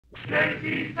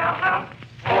J-E-L-L-O.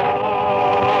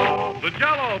 The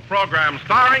Jell-O program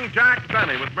starring Jack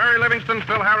Benny with Mary Livingston,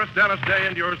 Phil Harris, Dennis Day,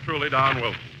 and yours truly, Don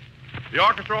Wilson. The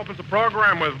orchestra opens the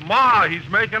program with Ma, He's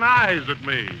Making Eyes at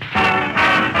Me.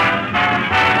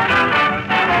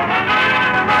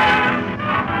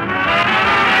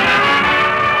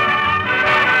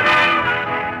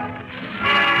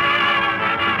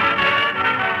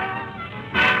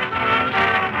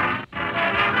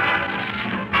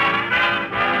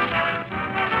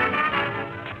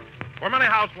 For many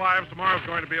housewives, tomorrow's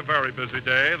going to be a very busy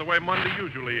day, the way Monday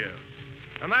usually is.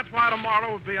 And that's why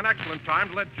tomorrow would be an excellent time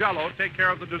to let Jell-O take care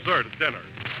of the dessert at dinner.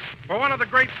 For one of the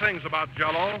great things about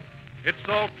Jell-O, it's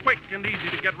so quick and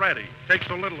easy to get ready. Takes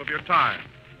so little of your time.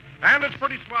 And it's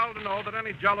pretty swell to know that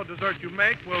any Jell-O dessert you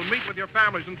make will meet with your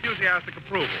family's enthusiastic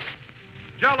approval.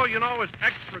 Jell-O, you know, is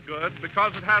extra good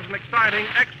because it has an exciting,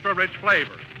 extra rich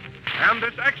flavor. And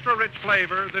this extra rich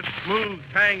flavor, this smooth,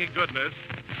 tangy goodness,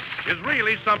 is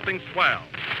really something swell,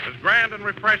 as grand and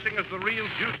refreshing as the real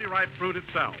juicy ripe fruit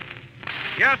itself.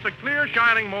 Yes, a clear,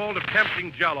 shining mold of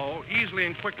tempting Jell-O, easily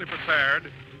and quickly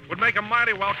prepared, would make a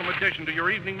mighty welcome addition to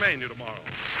your evening menu tomorrow.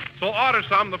 So order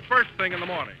some the first thing in the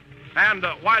morning. And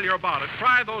while you're about it,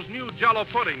 try those new Jell-O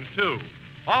puddings, too.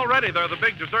 Already they're the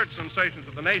big dessert sensations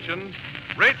of the nation.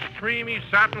 Rich, creamy,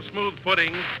 satin-smooth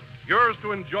puddings, yours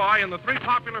to enjoy in the three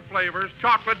popular flavors,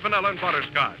 chocolate, vanilla, and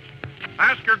butterscotch.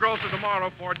 Ask your grocer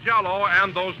tomorrow for Jell-O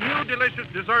and those new delicious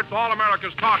desserts all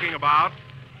America's talking about,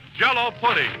 Jell-O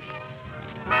pudding.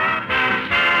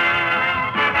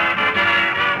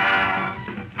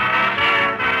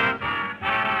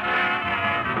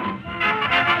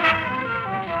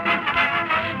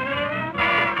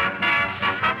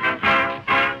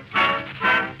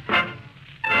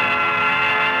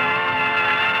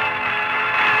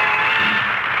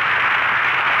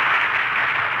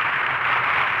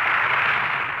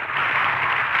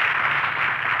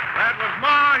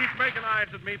 Making Eyes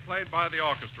at Me, played by the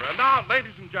orchestra. And now,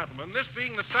 ladies and gentlemen, this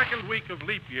being the second week of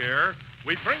leap year,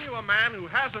 we bring you a man who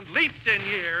hasn't leaped in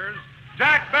years,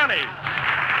 Jack Benny.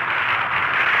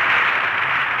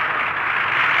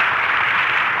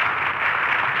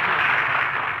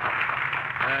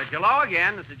 Hello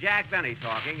again. This is Jack Benny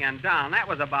talking. And, Don, that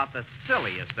was about the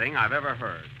silliest thing I've ever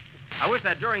heard. I wish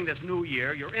that during this new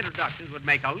year, your introductions would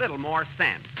make a little more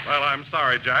sense. Well, I'm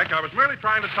sorry, Jack. I was merely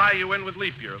trying to tie you in with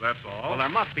leap year, that's all. Well, there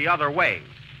must be other ways.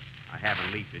 I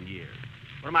haven't leaped in years.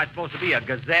 What am I supposed to be, a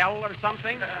gazelle or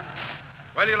something?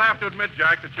 Well, you'll have to admit,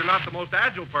 Jack, that you're not the most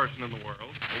agile person in the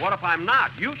world. Well, what if I'm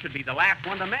not? You should be the last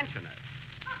one to mention it.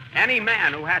 Any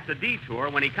man who has to detour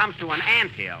when he comes to an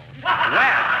anthill. Well,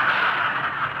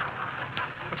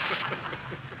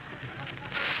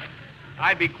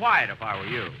 I'd be quiet if I were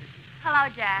you. Hello,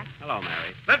 Jack. Hello,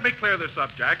 Mary. Let me clear this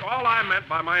up, Jack. All I meant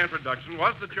by my introduction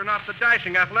was that you're not the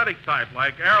dashing athletic type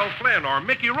like Errol Flynn or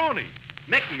Mickey Rooney.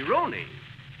 Mickey Rooney?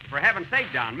 For heaven's sake,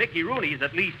 Don, Mickey Rooney's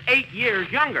at least 8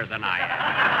 years younger than I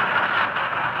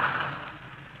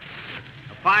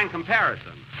am. A fine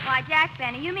comparison. Why, Jack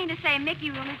Benny, you mean to say Mickey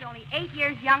Rooney's only 8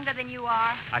 years younger than you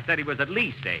are? I said he was at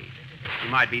least 8. He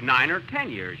might be 9 or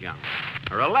 10 years younger.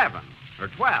 Or 11. Or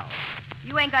 12.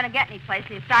 You ain't going to get any place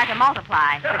till you start to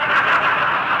multiply.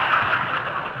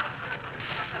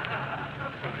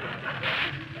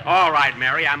 All right,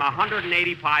 Mary, I'm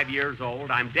 185 years old.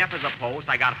 I'm deaf as a post.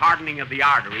 I got hardening of the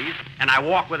arteries, and I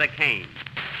walk with a cane.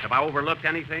 Have I overlooked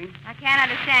anything? I can't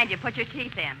understand you. Put your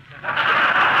teeth in.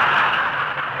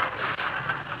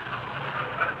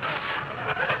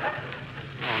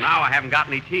 Oh, now I haven't got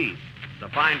any teeth. It's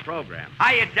a fine program.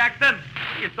 Hiya, Jackson.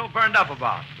 What are you so burned up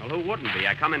about? Well, who wouldn't be?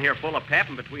 I come in here full of pep,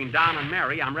 and between Don and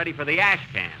Mary, I'm ready for the ash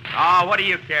can. Oh, what do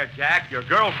you care, Jack? Your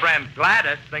girlfriend,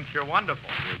 Gladys, thinks you're wonderful.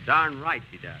 You're darn right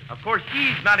she does. Of course,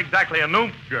 she's not exactly a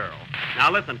nymph girl.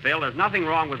 Now, listen, Phil, there's nothing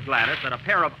wrong with Gladys that a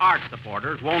pair of art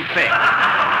supporters won't fix.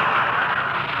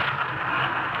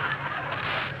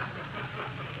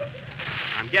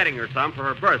 I'm getting her some for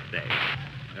her birthday.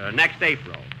 Next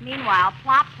April. Meanwhile,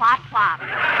 plop, plop, plop.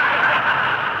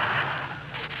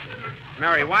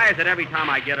 Mary, why is it every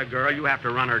time I get a girl, you have to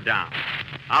run her down?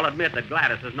 I'll admit that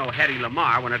Gladys is no Hetty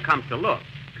Lamar when it comes to looks,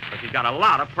 but she's got a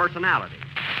lot of personality.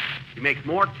 She makes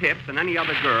more tips than any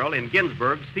other girl in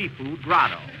Ginsburg's Seafood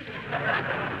Grotto.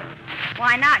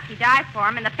 Why not? She dives for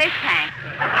him in the fish tank.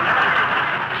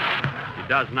 She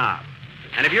does not.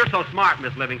 And if you're so smart,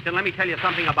 Miss Livingston, let me tell you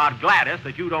something about Gladys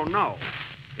that you don't know.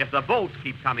 If the boats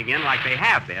keep coming in like they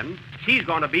have been, she's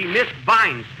going to be Miss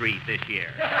Vine Street this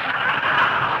year.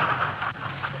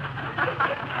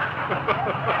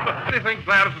 Do you think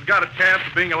Gladys has got a chance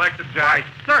of being elected, Jack? Why,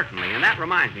 certainly. And that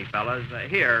reminds me, fellas,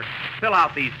 here, fill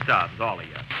out these stubs, all of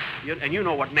you. And you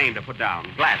know what name to put down,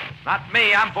 Gladys. Not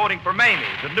me. I'm voting for Mamie,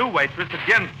 the new waitress at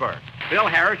Ginsburg. Bill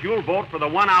Harris, you'll vote for the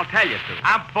one I'll tell you to.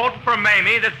 I'm voting for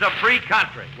Mamie. This is a free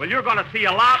country. Well, you're going to see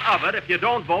a lot of it if you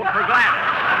don't vote for Gladys.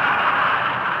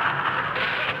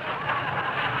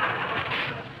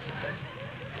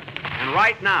 And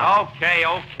right now... Okay.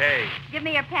 Give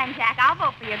me your pen, Jack. I'll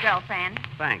vote for your girlfriend.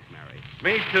 Thanks, Mary.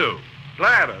 Me too.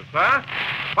 Gladys, huh?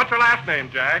 What's her last name,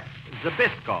 Jack?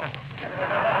 Zabisco.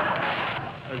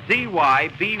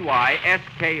 Z-Y-B-Y-S-K-O.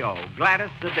 Gladys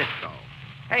Zabisco.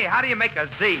 Hey, how do you make a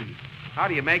Z? How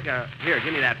do you make a... Here,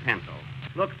 give me that pencil.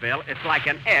 Look, Phil, it's like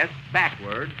an S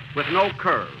backward with no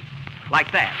curve.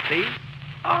 Like that, see?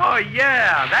 Oh,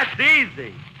 yeah, that's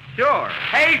easy. Sure.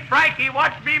 Hey, Frankie,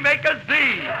 watch me make a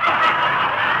Z.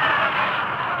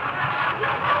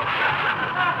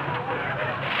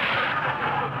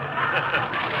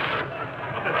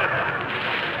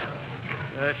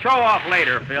 Show off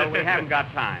later, Phil. We haven't got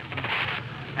time.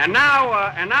 And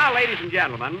now, ladies and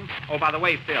gentlemen... Oh, by the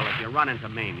way, Phil, if you run into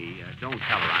Mamie, don't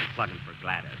tell her I'm plugging for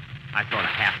Gladys. I sort of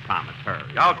half-promised her.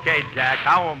 Okay, Jack,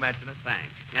 I won't mention it.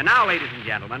 Thanks. And now, ladies and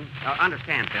gentlemen,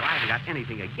 understand, Phil, I haven't got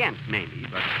anything against Mamie,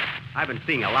 but I've been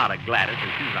seeing a lot of Gladys,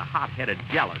 and she's a hot-headed,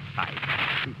 jealous type.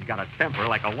 She's got a temper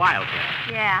like a wildcat.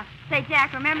 Yeah. Say,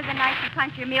 Jack, remember the night you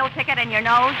punched your meal ticket in your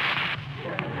nose?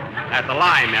 That's a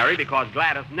lie, Mary, because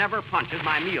Gladys never punches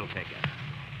my meal ticket.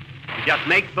 She just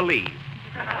makes believe.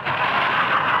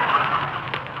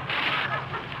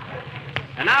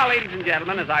 And now, ladies and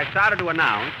gentlemen, as I started to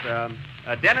announce,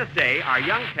 Dennis Day, our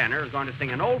young tenor, is going to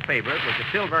sing an old favorite, which is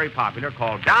still very popular,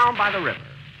 called Down by the River.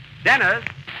 Dennis?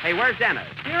 Hey, where's Dennis?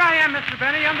 Here I am, Mr.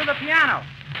 Benny, under the piano.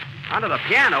 Under the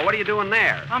piano? What are you doing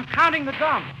there? I'm counting the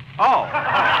gum. Oh.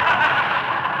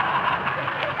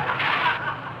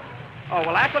 Oh,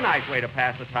 well, that's a nice way to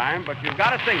pass the time, but you've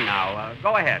got to sing now.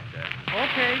 Go ahead.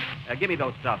 Okay. Give me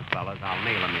those stubs, fellas. I'll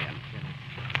mail them in.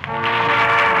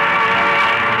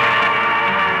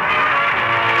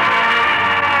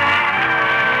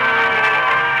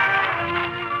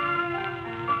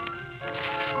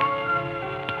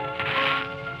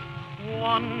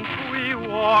 Once we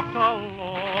walked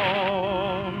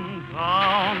alone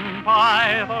down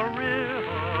by the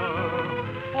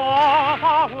river, all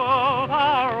the world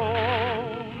our own.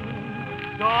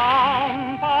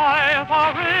 Down by the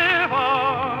river,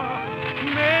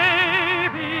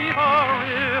 maybe the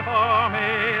river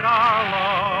made our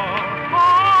love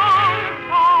unsure.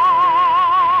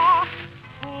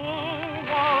 Full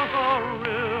was the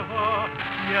river,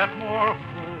 yet more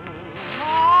full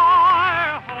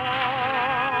my heart.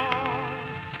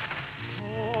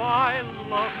 Oh, I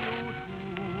love you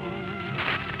too,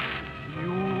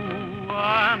 you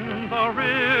and the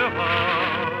river.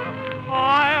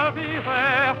 I'll be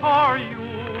there for you.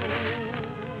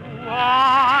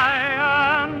 I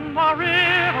and the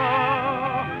river,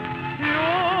 you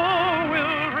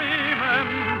will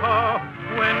remember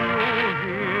when you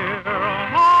hear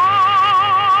my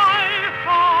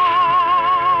song.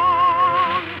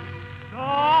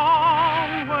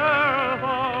 Down where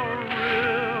the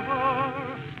river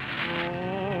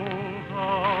goes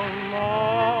along.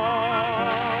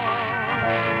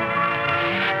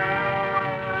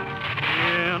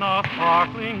 In a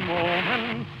sparkling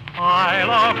moment, I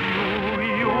love you,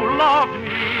 you love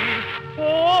me.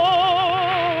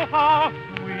 Oh, how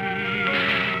sweet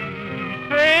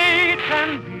fate can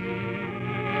be.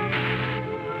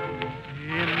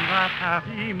 In that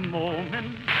happy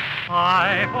moment,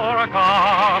 I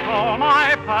forgot all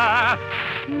my past.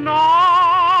 Now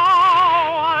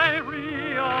I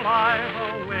realize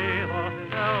the way the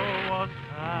hell was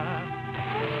passed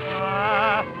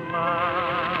at last.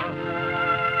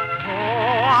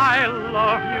 Oh, I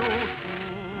love you too,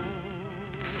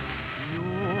 you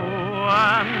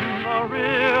and the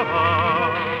river.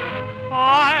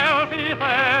 I'll be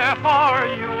there for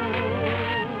you.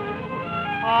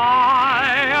 I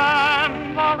and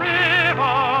the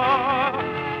river,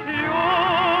 you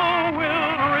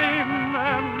will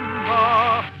remember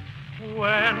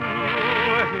when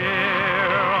you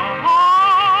hear my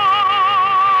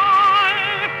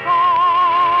song.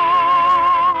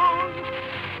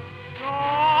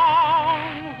 Down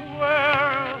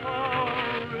where the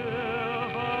river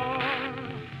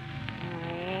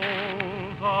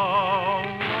rolls along.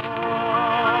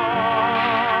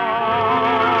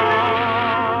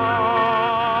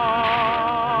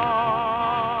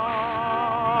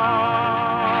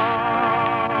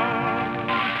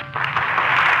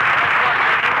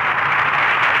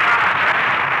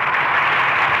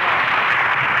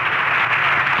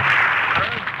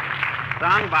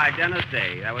 sung by Dennis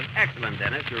Day. That was excellent,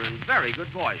 Dennis. You're in very good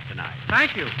voice tonight.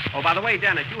 Thank you. Oh, by the way,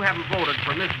 Dennis, you haven't voted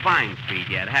for Miss Vine Street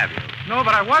yet, have you? No,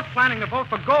 but I was planning to vote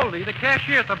for Goldie, the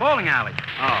cashier at the bowling alley.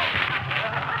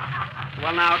 Oh.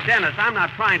 Well, now, Dennis, I'm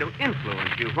not trying to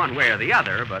influence you one way or the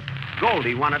other, but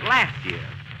Goldie won it last year.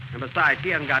 And besides, she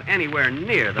hasn't got anywhere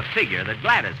near the figure that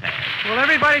Gladys has. Well,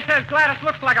 everybody says Gladys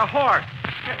looks like a horse.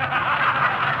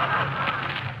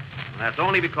 That's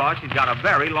only because she's got a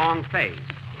very long face.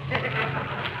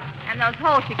 And those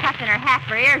holes she cuts in her hat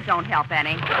for ears don't help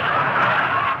any.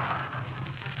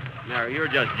 Mary, you're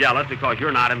just jealous because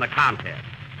you're not in the contest.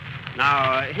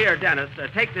 Now, here, Dennis,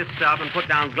 take this stub and put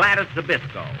down Gladys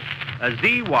Zabisco.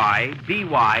 Z-Y-B-Y-S-K-O.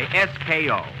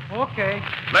 Okay.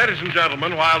 Ladies and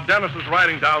gentlemen, while Dennis is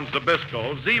writing down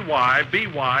Zabisco, Z-Y-B-Y-S-K-O,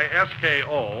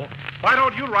 why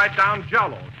don't you write down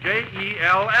Jell-O,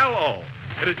 J-E-L-L-O?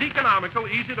 It is economical,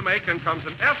 easy to make, and comes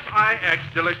in S-I-X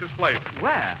delicious flavor.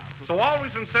 Well, So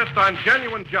always insist on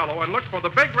genuine Jell-O and look for the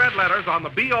big red letters on the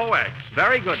B-O-X.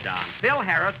 very good, Don. Phil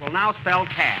Harris will now spell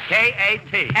cat.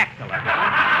 K-A-T. Excellent.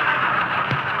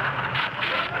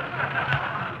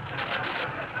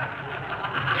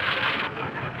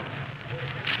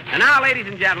 And now, ladies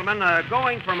and gentlemen,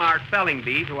 going from our spelling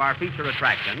bee to our feature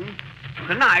attraction,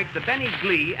 tonight the Benny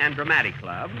Glee and Dramatic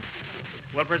Club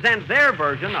will present their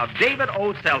version of David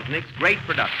O. Selznick's great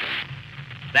production,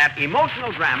 that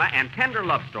emotional drama and tender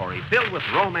love story filled with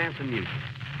romance and music.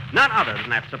 None other than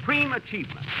that supreme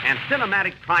achievement and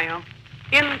cinematic triumph,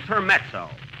 Intermezzo.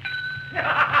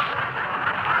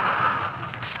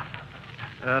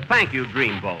 Thank you,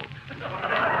 Dreamboat.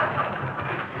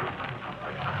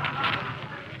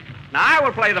 Now, I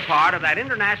will play the part of that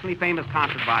internationally famous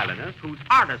concert violinist whose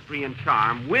artistry and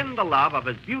charm win the love of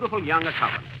his beautiful young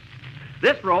accompanist.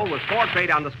 This role was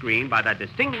portrayed on the screen by that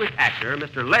distinguished actor,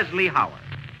 Mr. Leslie Howard.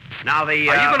 Now, Are you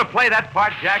going to play that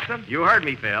part, Jackson? You heard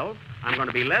me, Phil. I'm going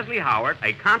to be Leslie Howard,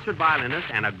 a concert violinist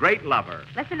and a great lover.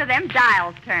 Listen to them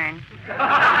dials turn.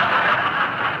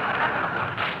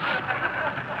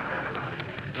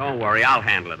 Don't worry, I'll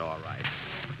handle it all right.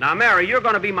 Now, Mary, you're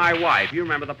going to be my wife. You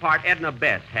remember the part Edna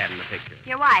Best had in the picture.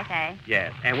 Your wife, eh?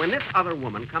 Yes, and when this other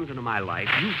woman comes into my life,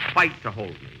 you fight to hold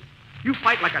me. You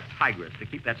fight like a tigress to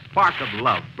keep that spark of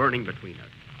love burning between us.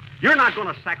 You're not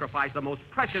going to sacrifice the most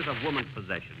precious of woman's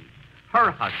possessions, her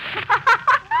husband.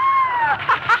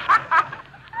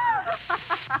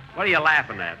 What are you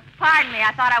laughing at? Pardon me,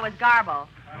 I thought I was garble.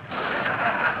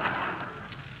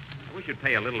 We should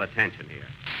pay a little attention here.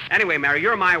 Anyway, Mary,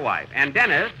 you're my wife. And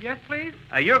Dennis, Yes, please?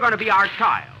 you're going to be our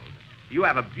child. You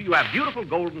have beautiful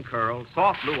golden curls,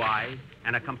 soft blue eyes,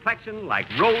 and a complexion like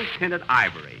rose-tinted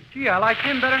ivory. Gee, I like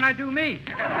him better than I do me.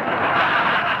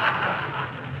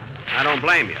 I don't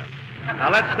blame you. Now,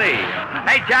 let's see.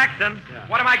 Hey, Jackson, Yeah.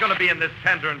 what am I going to be in this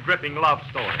tender and gripping love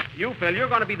story? You, Phil, you're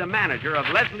going to be the manager of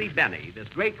Leslie Benny, this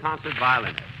great concert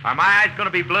violinist. Are my eyes going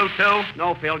to be blue, too?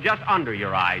 No, Phil, just under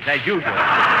your eyes, as usual.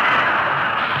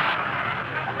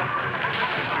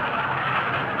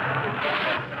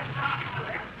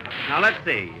 Now, let's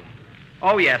see.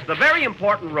 Oh, yes, the very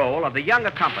important role of the young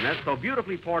accompanist, so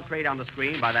beautifully portrayed on the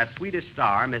screen by that Swedish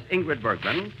star, Miss Ingrid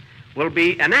Bergman, will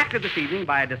be enacted this evening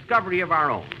by a discovery of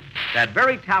our own, that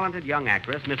very talented young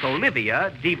actress, Miss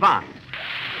Olivia Devant.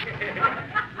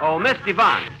 Oh, Miss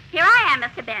Devant. Here I am,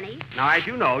 Mr. Benny. Now, as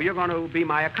you know, you're going to be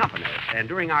my accompanist, and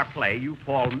during our play, you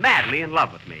fall madly in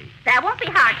love with me. That won't be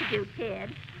hard to do,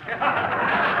 kid.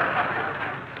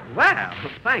 Well,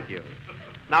 thank you.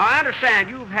 Now, I understand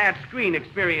you've had screen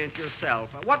experience yourself.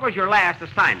 What was your last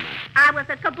assignment? I was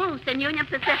a caboose in Union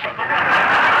Pacific.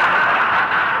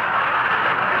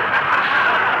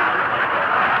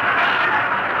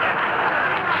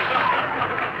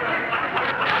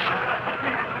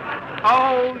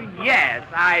 Oh, yes.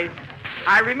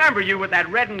 I remember you with that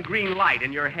red and green light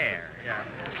in your hair. Yeah.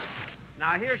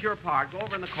 Now, here's your part. Go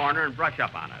over in the corner and brush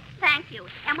up on it. Thank you.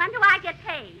 And when do I get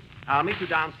paid? I'll meet you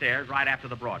downstairs right after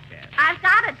the broadcast. I've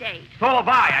got a date. So have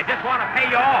I. I just want to pay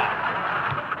you off.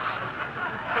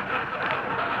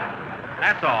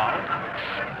 That's all.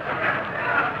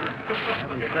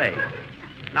 Heaven's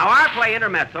sake. Now, our play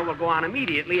Intermezzo will go on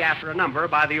immediately after a number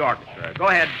by the orchestra. Go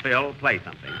ahead, Phil. Play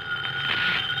something.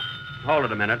 Hold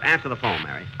it a minute. Answer the phone,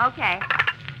 Mary. Okay.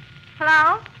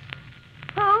 Hello?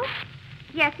 Who?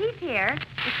 Yes, he's here.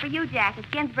 It's for you, Jack. It's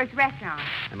Ginsberg's restaurant.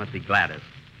 That must be Gladys.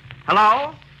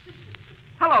 Hello?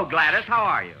 Hello, Gladys. How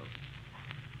are you?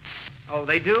 Oh,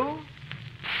 they do?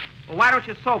 Well, why don't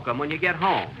you soak them when you get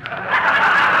home?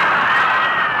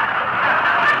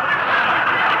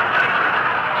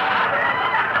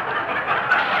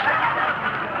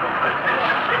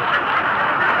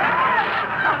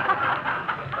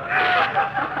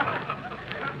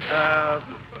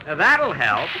 will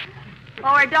help.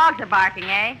 Oh, her dogs are barking,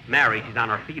 eh? Mary, she's on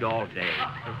her feet all day.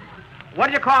 What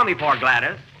did you call me for,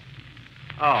 Gladys?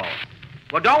 Oh.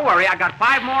 Well, don't worry. I got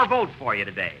 5 more votes for you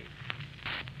today.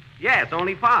 Yes,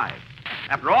 only 5.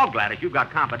 After all, Gladys, you've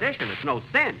got competition. It's no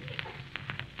sin.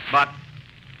 But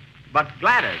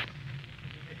Gladys.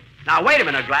 Now, wait a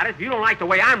minute, Gladys. If you don't like the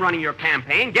way I'm running your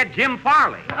campaign, get Jim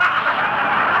Farley.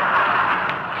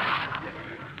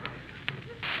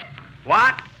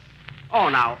 What? Oh,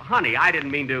 now, honey, I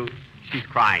didn't mean to... She's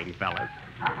crying, fellas.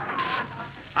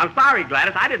 I'm sorry,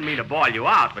 Gladys. I didn't mean to bawl you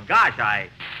out, but gosh,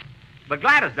 But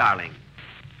Gladys, darling.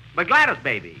 But Gladys,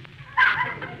 baby.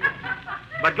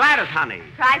 But Gladys, honey.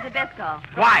 Try Zabisco.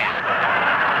 Quiet.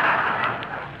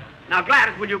 Now,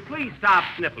 Gladys, will you please stop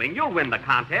sniffling? You'll win the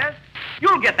contest.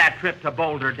 You'll get that trip to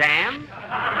Boulder Dam.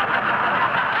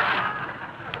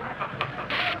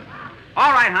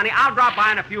 All right, honey, I'll drop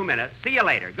by in a few minutes. See you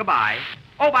later. Goodbye.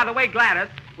 Oh, by the way, Gladys,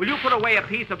 will you put away a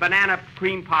piece of banana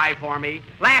cream pie for me?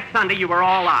 Last Sunday, you were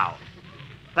all out.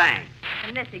 Thanks.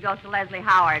 And Missy goes to Leslie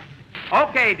Howard.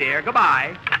 Okay, dear.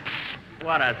 Goodbye.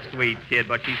 What a sweet kid,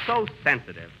 but she's so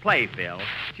sensitive. Play, Phil.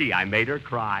 Gee, I made her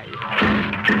cry.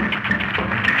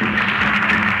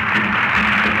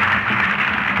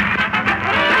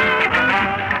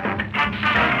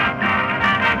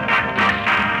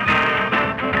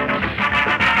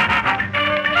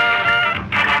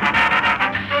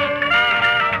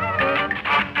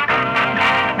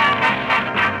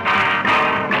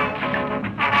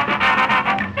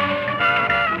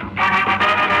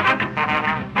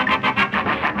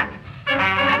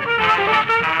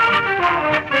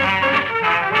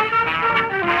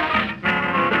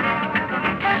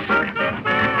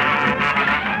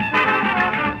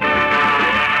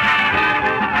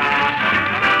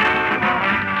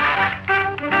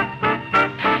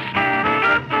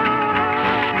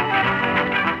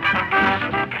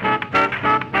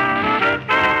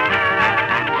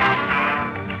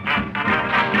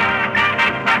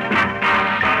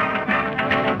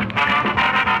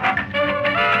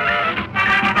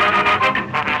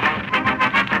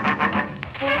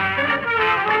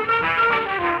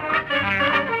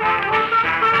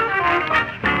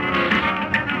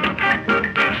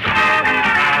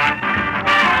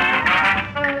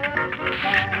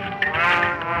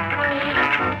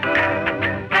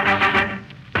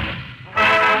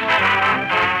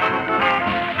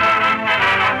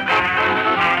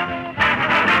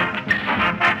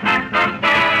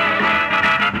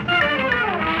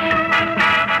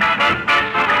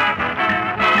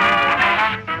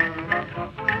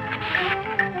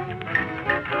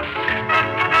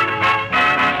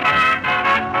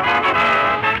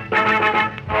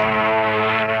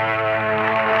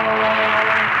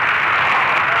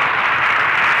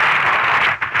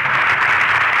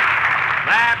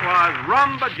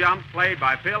 Jump, played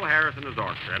by Phil Harris and his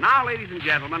orchestra. And now, ladies and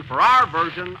gentlemen, for our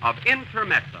version of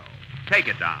Intermezzo. Take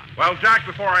it, Don. Well, Jack,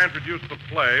 before I introduce the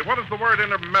play, what does the word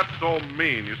intermezzo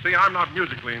mean? You see, I'm not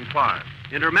musically inclined.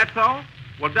 Intermezzo?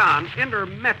 Well, Don,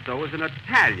 intermezzo is an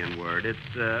Italian word. It's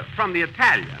from the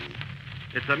Italian.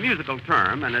 It's a musical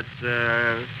term, and it's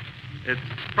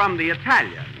from the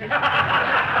Italian.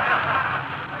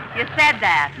 You said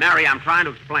that. Mary, I'm trying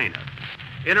to explain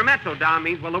it. Intermezzo, Don,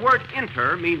 means, well, the word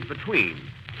inter means between.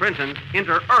 For instance,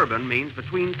 interurban means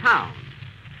between towns.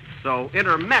 So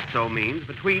intermezzo means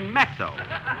between mezzo.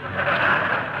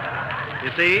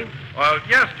 You see? Well,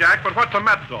 yes, Jack, but what's a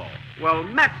mezzo? Well,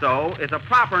 mezzo is a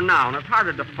proper noun. It's hard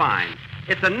to define.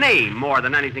 It's a name more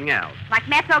than anything else. Like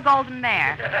Mezzo Golden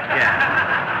Mare. Yeah.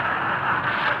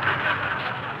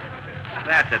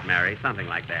 That's it, Mary. Something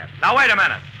like that. Now, wait a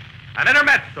minute. An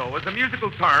intermezzo is a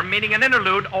musical term meaning an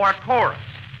interlude or a chorus,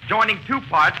 joining 2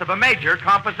 parts of a major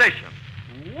composition.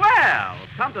 Well,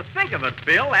 come to think of it,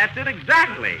 Phil, that's it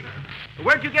exactly.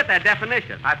 Where'd you get that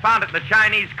definition? I found it in the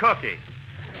Chinese cookie.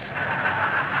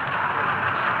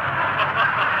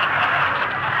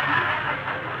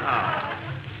 Oh.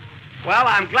 Well,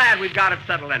 I'm glad we've got it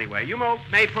settled anyway. You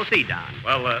may proceed, Don.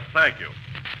 Well, thank you.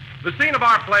 The scene of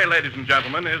our play, ladies and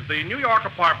gentlemen, is the New York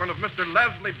apartment of Mr.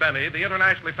 Leslie Benny, the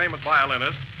internationally famous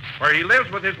violinist, where he lives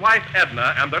with his wife,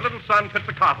 Edna, and their little son,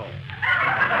 Pizzicato.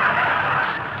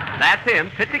 That's him,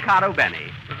 Pizzicato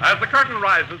Benny. As the curtain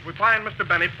rises, we find Mr.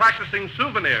 Benny practicing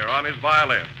Souvenir on his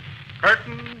violin.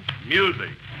 Curtain, music.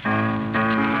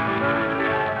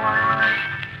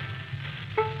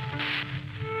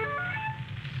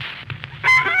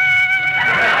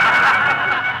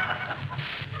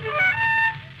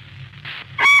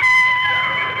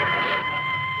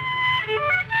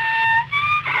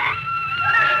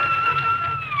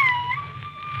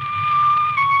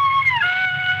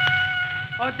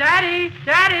 Oh, Daddy,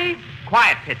 Daddy.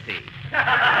 Quiet, Pitsy.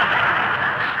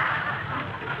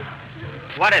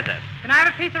 What is it? Can I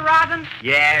have a piece of rosin?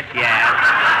 Yes, yes.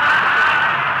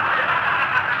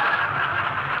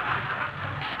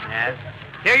 Yes.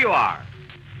 Here you are.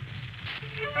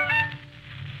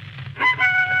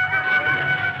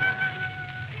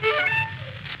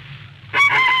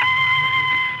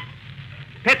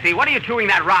 Pitsy, what are you chewing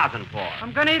that rosin for?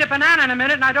 I'm going to eat a banana in a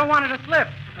minute, and I don't want it to slip.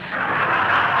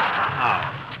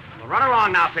 Oh. Well, run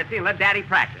along now, Pitsy, and let Daddy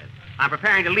practice. I'm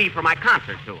preparing to leave for my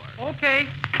concert tour. Okay.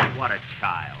 What a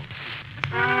child.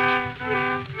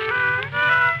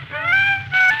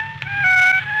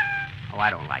 Oh, I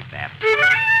don't like that.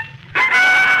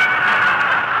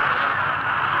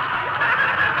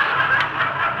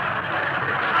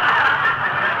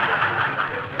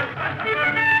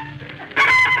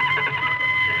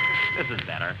 This is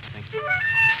better, I think.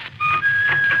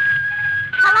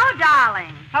 Hello,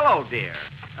 darling. Hello, dear.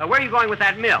 Where are you going with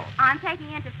that milk? I'm taking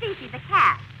in to Fifi, the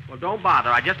cat. Well, don't bother.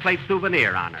 I just played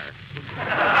souvenir on her.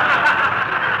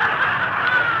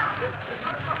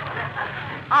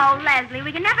 Oh, Leslie,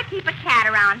 we can never keep a cat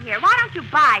around here. Why don't you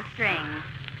buy strings?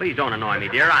 Please don't annoy me,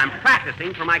 dear. I'm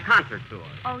practicing for my concert tour.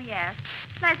 Oh, yes.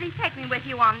 Leslie, take me with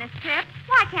you on this trip.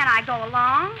 Why can't I go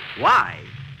along? Why?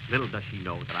 Little does she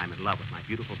know that I'm in love with my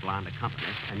beautiful blonde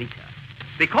accompanist, Anita.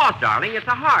 Because, darling, it's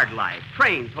a hard life.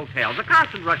 Trains, hotels, a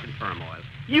constant rush and turmoil.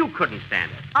 You couldn't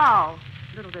stand it. Oh,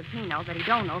 little does he know that he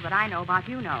don't know that I know about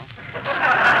you know.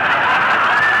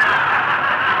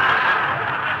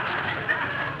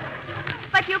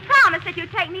 But you promised that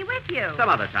you'd take me with you. Some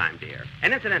other time, dear.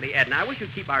 And incidentally, Edna, I wish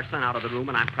you'd keep our son out of the room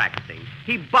when I'm practicing.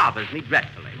 He bothers me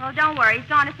dreadfully. Well, don't worry. He's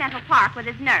gone to Central Park with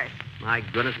his nurse. My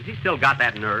goodness, has he still got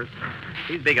that nurse?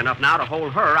 He's big enough now to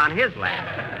hold her on his lap.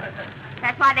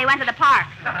 That's why they went to the park.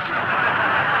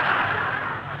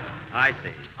 I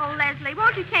see. Oh, Leslie,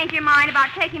 won't you change your mind about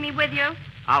taking me with you?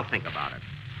 I'll think about it.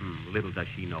 Little does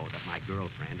she know that my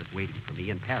girlfriend is waiting for me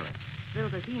in Paris. Little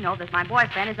does he know that my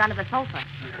boyfriend is under the sofa.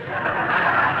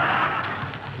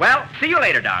 Well, see you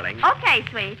later, darling. Okay,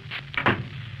 sweet.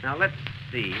 Now, let's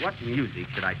see. What music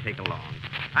should I take along?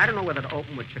 I don't know whether to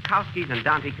open with Tchaikovsky's and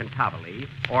Dante Cantabile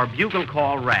or Bugle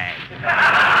Call Rag.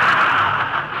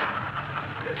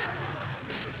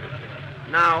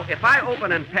 Now, if I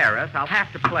open in Paris, I'll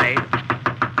have to play...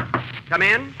 Come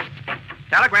in.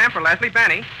 Telegram for Leslie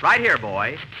Benny. Right here,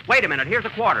 boy. Wait a minute. Here's a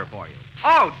quarter for you.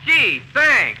 Oh, gee,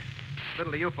 thanks.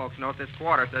 Little do you folks know this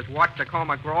quarter says, watch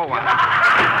Tacoma grow on it.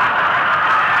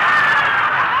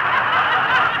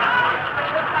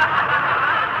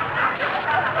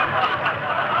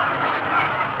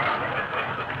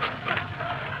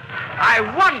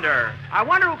 I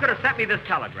wonder who could have sent me this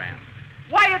telegram.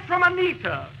 Why, it's from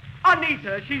Anita.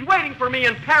 Anita, she's waiting for me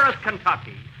in Paris,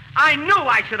 Kentucky. I knew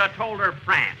I should have told her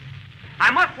France.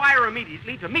 I must wire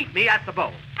immediately to meet me at the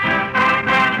boat.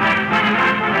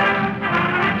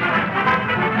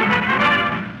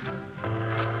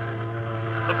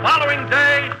 The following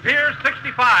day, Pier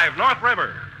 65, North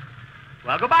River.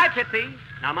 Well, goodbye, Pitsy.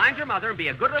 Now mind your mother and be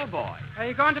a good little boy. Are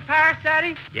you going to Paris,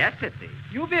 Daddy? Yes, Pitsy.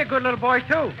 You be a good little boy,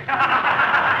 too.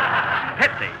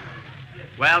 Pitsy.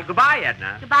 Well, goodbye,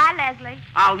 Edna. Goodbye, Leslie.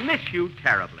 I'll miss you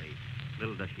terribly.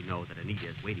 Little does she know that Anita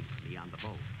is waiting for me on the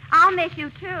boat. I'll miss you,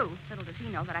 too. Little does he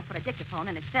know that I put a dictaphone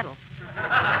in his fiddle.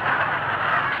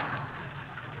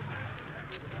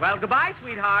 Well, goodbye,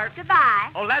 sweetheart. Goodbye.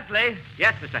 Oh, Leslie.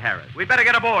 Yes, Mr. Harris. We better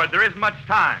get aboard. There isn't much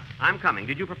time. I'm coming.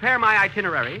 Did you prepare my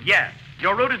itinerary? Yes.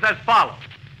 Your route is as follows.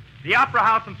 The Opera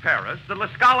House in Paris, the La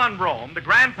Scala in Rome, the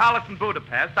Grand Palace in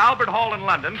Budapest, Albert Hall in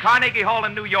London, Carnegie Hall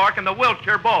in New York, and the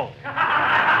Wilshire Bowl.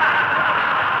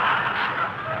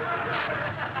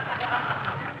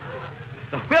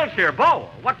 The Wilshire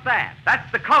Bowl? What's that?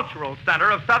 That's the cultural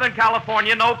center of Southern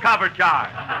California, no cover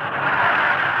charge.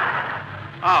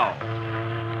 Oh.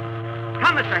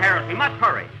 Come, Mr. Harris, we must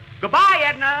hurry. Goodbye,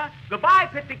 Edna. Goodbye,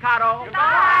 Pizzicato.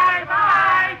 Goodbye,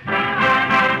 bye.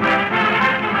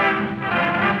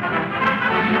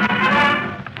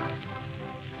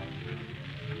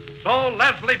 So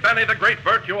Leslie Benny, the great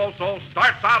virtuoso,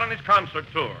 starts out on his concert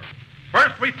tour.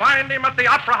 First, we find him at the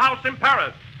Opera House in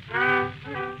Paris.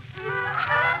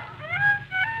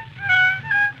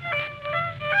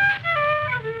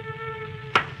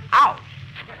 Ouch.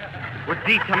 With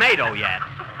the tomato yet.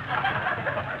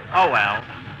 Oh, well.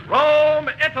 Rome,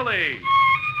 Italy.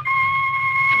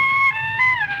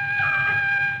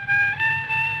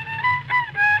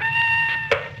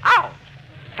 Ouch.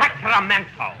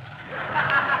 Sacramento.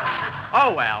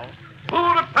 Oh, well.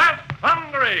 Budapest,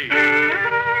 Hungary.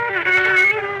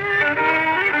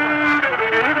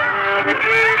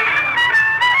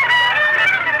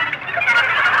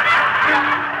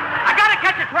 I got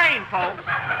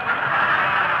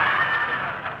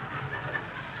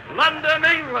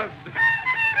Ireland.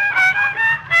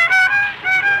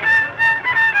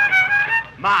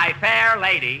 My fair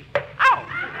lady. Ow!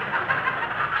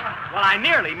 Well, I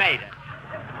nearly made it.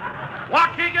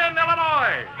 Waukegan,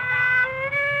 Illinois.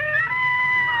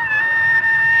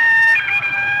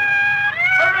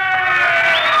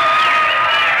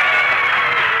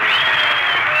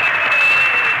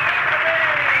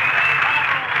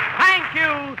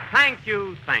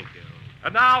 Thank you.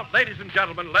 And now, ladies and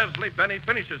gentlemen, Leslie Benny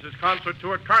finishes his concert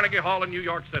tour at Carnegie Hall in New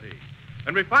York City.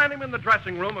 And we find him in the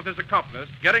dressing room of his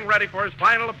accompanist, getting ready for his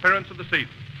final appearance of the season.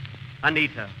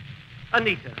 Anita,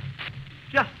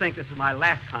 just think this is my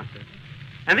last concert.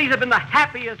 And these have been the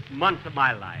happiest months of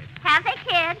my life. Have they,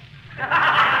 kid?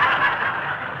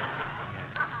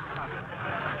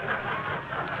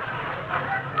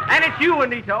 And it's you,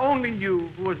 Anita, only you,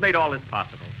 who has made all this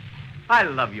possible. I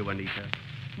love you, Anita,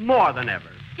 more than ever.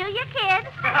 Do you, kid?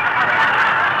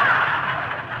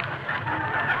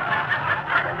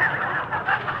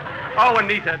 Oh,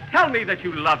 Anita, tell me that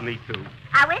you love me, too.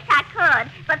 I wish I could,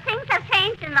 but things have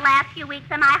changed in the last few weeks,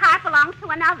 and my heart belongs to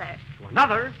another. To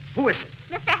another? Who is it?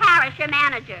 Mr. Harris, your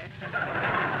manager.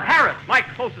 Harris, my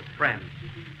closest friend.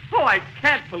 Oh, I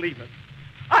can't believe it.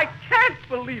 I can't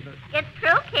believe it. It's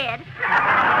true, kid.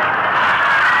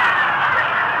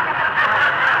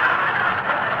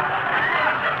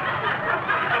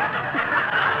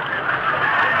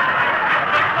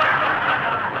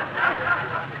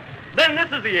 Then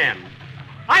this is the end.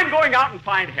 I'm going out and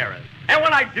find Harris. And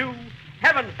when I do,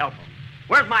 heaven help him.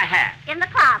 Where's my hat? In the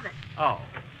closet. Oh.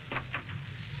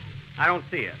 I don't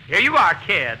see it. Here you are,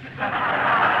 kid.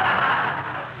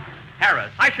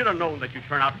 Harris, I should have known that you'd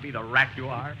turn out to be the rat you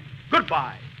are.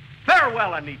 Goodbye.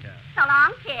 Farewell, Anita. So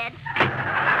long, kid.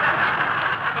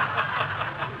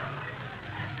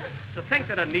 To think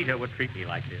that Anita would treat me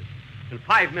like this. In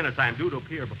 5 minutes, I am due to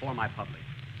appear before my public.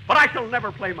 But I shall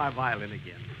never play my violin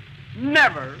again.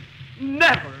 Never.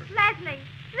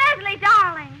 Leslie,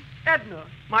 darling. Edna,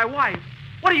 my wife,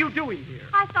 what are you doing here?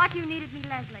 I thought you needed me,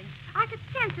 Leslie. I could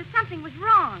sense that something was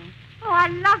wrong. Oh, I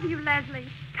love you, Leslie.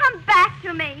 Come back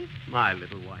to me. My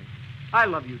little wife, I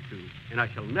love you too, and I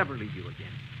shall never leave you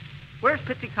again. Where's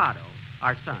Pizzicato,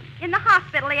 our son? In the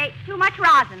hospital, he ate too much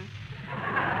rosin.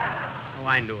 Oh,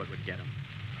 I knew it would get him.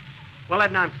 Well,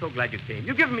 Edna, I'm so glad you came.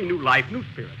 You've given me new life, new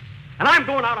spirit. And I'm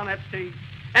going out on that stage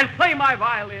and play my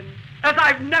violin as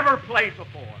I've never played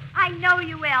before. I know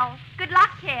you will. Good luck,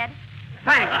 kid.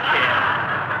 Thanks, kid.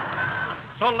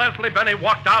 So Leslie Benny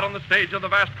walked out on the stage of the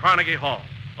vast Carnegie Hall.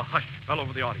 A hush fell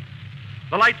over the audience.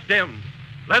 The lights dimmed.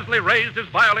 Leslie raised his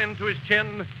violin to his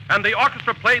chin, and the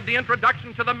orchestra played the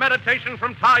introduction to the Meditation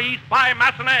from Thais by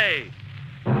Massenet.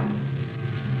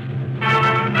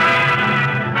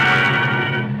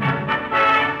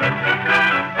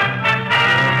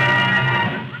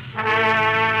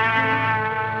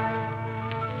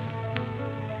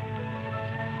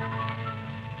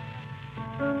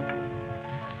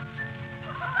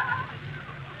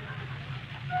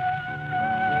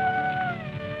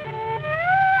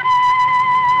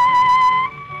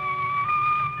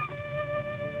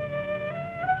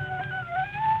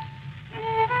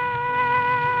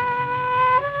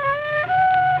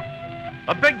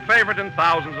 A big favorite in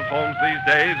thousands of homes these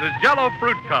days is Jell-O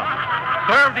fruit cup,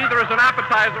 served either as an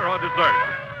appetizer or dessert.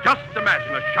 Just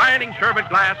imagine a shining sherbet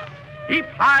glass, heaped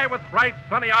high with bright,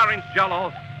 sunny orange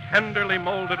Jell-O, tenderly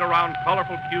molded around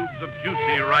colorful cubes of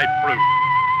juicy, ripe fruit.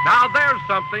 Now there's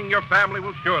something your family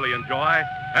will surely enjoy,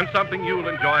 and something you'll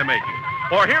enjoy making.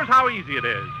 For here's how easy it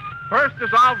is. First,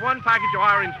 dissolve 1 package of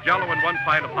orange Jell-O in 1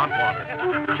 pint of hot water.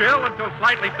 Chill until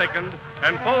slightly thickened,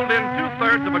 and fold in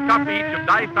 2/3 of a cup each of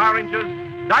diced oranges,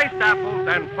 diced apples,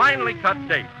 and finely cut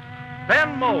dates.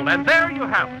 Then mold, and there you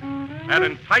have it. An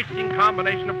enticing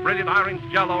combination of brilliant orange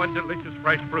Jell-O and delicious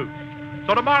fresh fruit.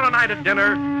 So tomorrow night at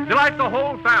dinner, delight the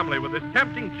whole family with this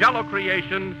tempting Jell-O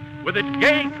creation with its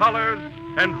gay colors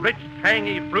and rich,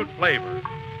 tangy fruit flavor.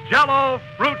 Jell-O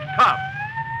Fruit Cup.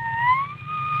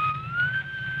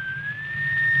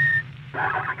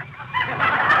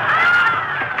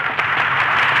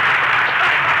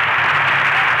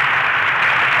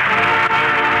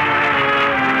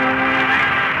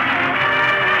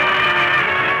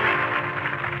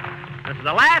 This is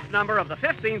the last number of the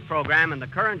 15th program in the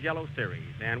current Jell-O series,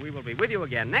 and we will be with you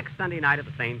again next Sunday night at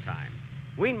the same time.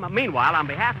 Meanwhile, on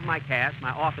behalf of my cast,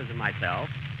 my authors, and myself,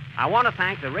 I want to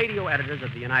thank the radio editors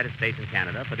of the United States and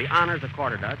Canada for the honors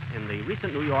accorded us in the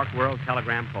recent New York World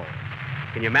Telegram poll.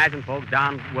 Can you imagine, folks,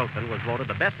 Don Wilson was voted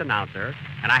the best announcer,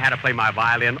 and I had to play my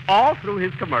violin all through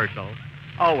his commercial.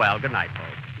 Oh, well, good night,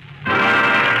 folks.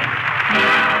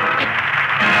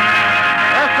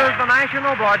 This is the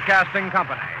National Broadcasting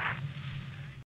Company.